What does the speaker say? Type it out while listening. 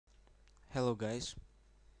Hello guys,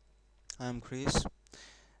 I'm Chris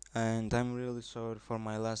and I'm really sorry for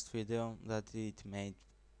my last video that it made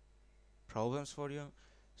problems for you.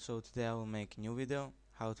 So today I will make a new video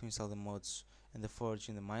how to install the mods and the forge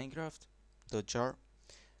in the Minecraft.jar,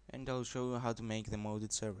 and I'll show you how to make the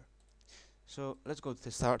modded server. So let's go to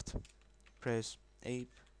the start, press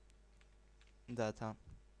ape data,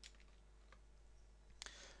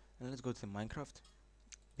 and let's go to the Minecraft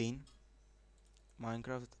bin,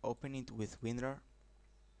 Minecraft, open it with WinRAR.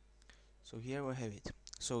 So here we have it.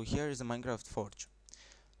 So here is the Minecraft forge.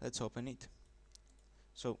 Let's open it.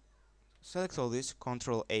 So select all this,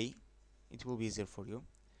 Ctrl A, it will be easier for you,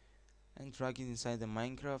 and drag it inside the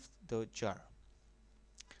Minecraft.jar.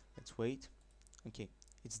 Let's wait. Okay,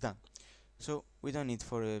 it's done. So we don't need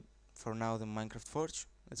for now the Minecraft Forge.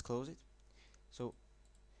 Let's close it. So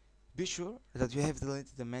be sure that you have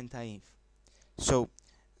deleted the menta-inf. So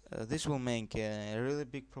this will make a really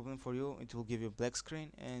big problem for you. It will give you a black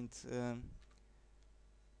screen, and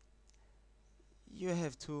you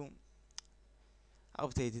have to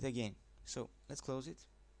update it again. So let's close it.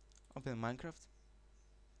 Open Minecraft.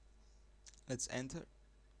 Let's enter.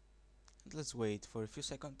 And let's wait for a few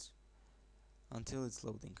seconds until it's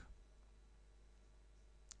loading.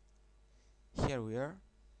 Here we are.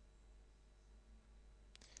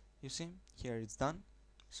 You see, here it's done.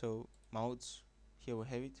 So modes, here we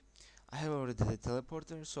have it. I have already the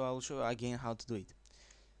teleporter, so I'll show you again how to do it.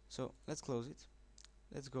 So let's close it.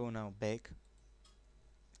 Let's go now back.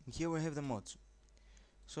 Here we have the mods.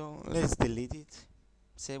 So let's delete it.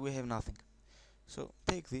 Say we have nothing. So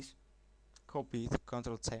take this, copy it,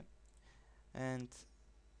 Ctrl C, and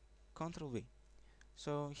Ctrl V.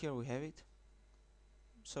 So here we have it.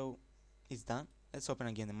 So it's done. Let's open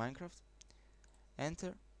again the Minecraft.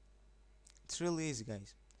 Enter. It's really easy,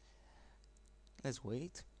 guys. Let's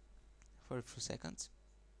wait for a few seconds.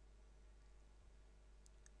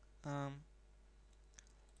 Um,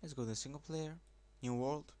 let's go to single player, new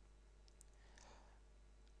world.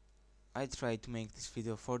 I tried to make this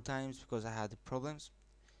video 4 times because I had problems.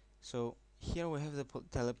 So here we have the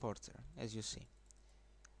teleporter, as you see,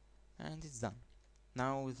 and it's done.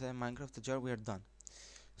 Now with the Minecraft jar we are done.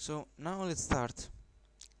 So now let's start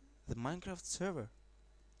the Minecraft server.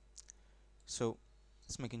 So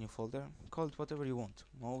let's make a new folder, call it whatever you want,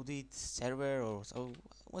 modded server or so,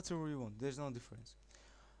 whatever you want, there's no difference.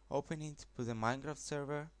 Open it, put the Minecraft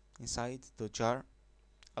server inside the jar.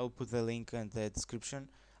 I'll put the link in the description,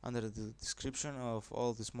 under the description of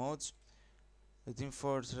all these mods. The Team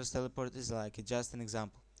Fortress Teleport is like just an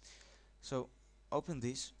example. So open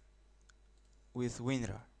this with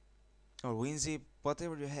WinRAR or WinZip,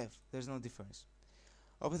 whatever you have, there's no difference.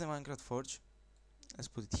 Open the Minecraft Forge, let's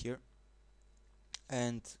put it here,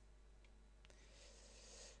 and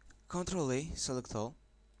Ctrl A, select all,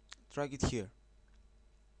 drag it here.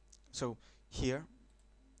 So here,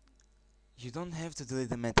 you don't have to delete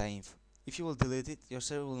the meta-inf. If you will delete it, your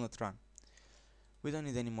server will not run. We don't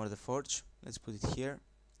need any more the forge, let's put it here.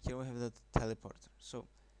 Here we have the teleporter. So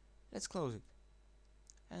let's close it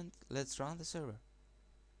and let's run the server.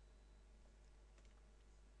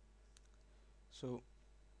 So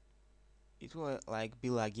it will like be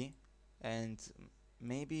laggy, and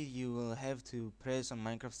maybe you will have to press on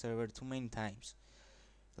Minecraft server too many times.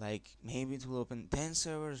 Like maybe it will open 10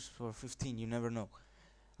 servers or 15, you never know,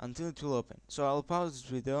 until it will open. So I'll pause this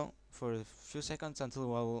video for a few seconds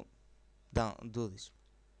until I will do this.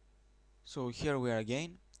 So here we are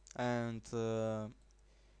again, and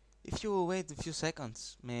if you will wait a few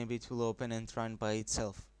seconds, maybe it will open and run by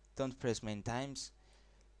itself. Don't press many times.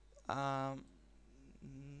 Um,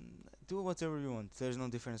 do whatever you want. There's no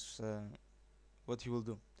difference what you will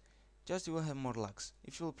do. Just you will have more lags.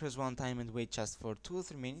 If you will press one time and wait just for 2 or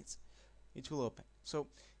 3 minutes, it will open. So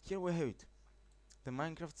here we have it, the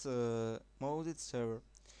Minecraft modded server.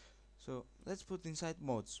 So let's put inside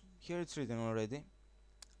mods. Here it's written already.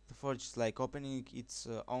 The forge is like opening its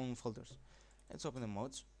own folders. Let's open the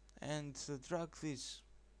mods and drag this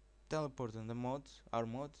teleport on the mod, our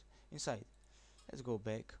mod, inside. Let's go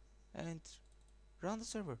back and run the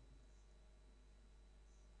server.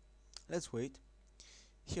 Let's wait.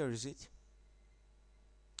 Here is it.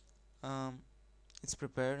 Um, it's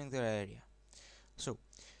preparing their area. So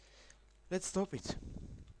let's stop it.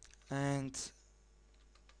 And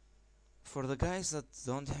for the guys that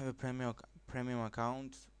don't have a premium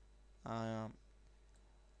account, um,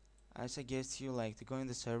 I suggest you like to go in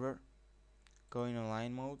the server, go in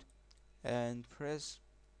online mode, and press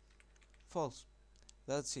false.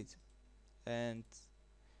 That's it, and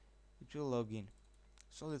it will log in.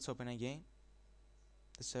 So let's open again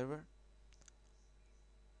the server.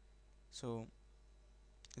 So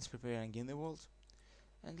Let's prepare again the world,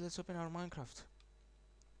 and let's open our Minecraft.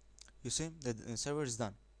 You see, the server is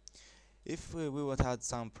done. If we would had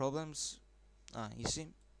some problems, you see,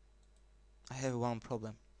 I have one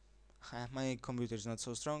problem. My computer is not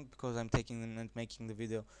so strong because I'm taking and making the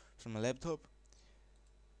video from a laptop.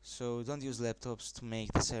 So don't use laptops to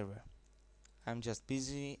make the server. I'm just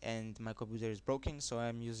busy and my computer is broken, so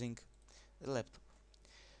I'm using the laptop.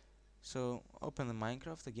 So open the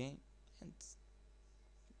Minecraft again, and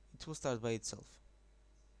it will start by itself.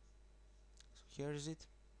 So here is it.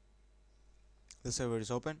 The server is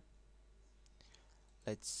open.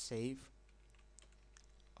 Let's save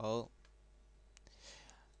all.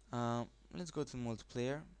 Let's go to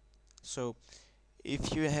multiplayer. So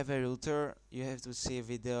if you have a router, you have to see a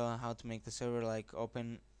video on how to make the server like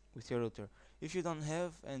open with your router. If you don't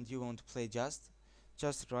have and you want to play just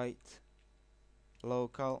write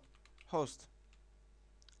local host.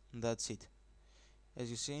 And that's it. As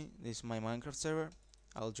you see, this is my Minecraft server.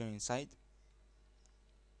 I'll join inside.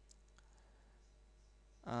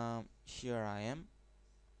 Here I am.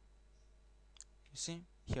 You see,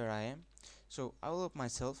 here I am. So I will up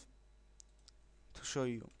myself to show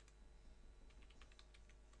you.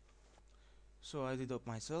 So I did up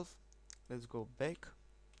myself. Let's go back,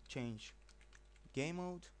 change game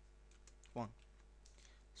mode 1.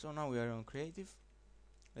 So now we are on creative.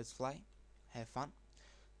 Let's fly, have fun.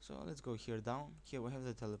 So let's go here down. Here we have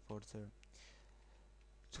the teleporter.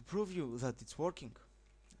 To prove you that it's working,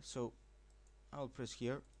 so I'll press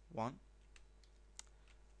here 1.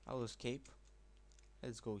 I'll escape.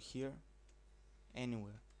 Let's go here,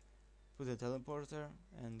 anywhere. Put the teleporter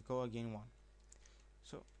and go again 1.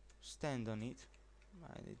 So stand on it.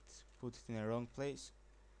 I did put it in the wrong place,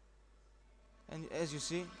 and as you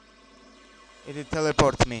see, it did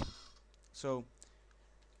teleport me. So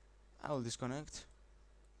I will disconnect.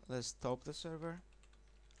 Let's stop the server,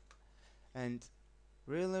 and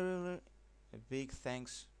really a big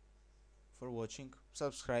thanks for watching.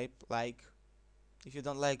 Subscribe, like. If you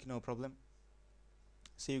don't like, no problem.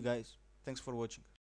 See you guys. Thanks for watching.